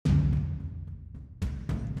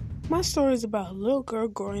My story is about a little girl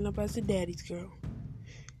growing up as a daddy's girl.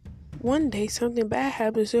 One day, something bad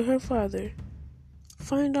happens to her father.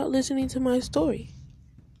 Find out listening to my story.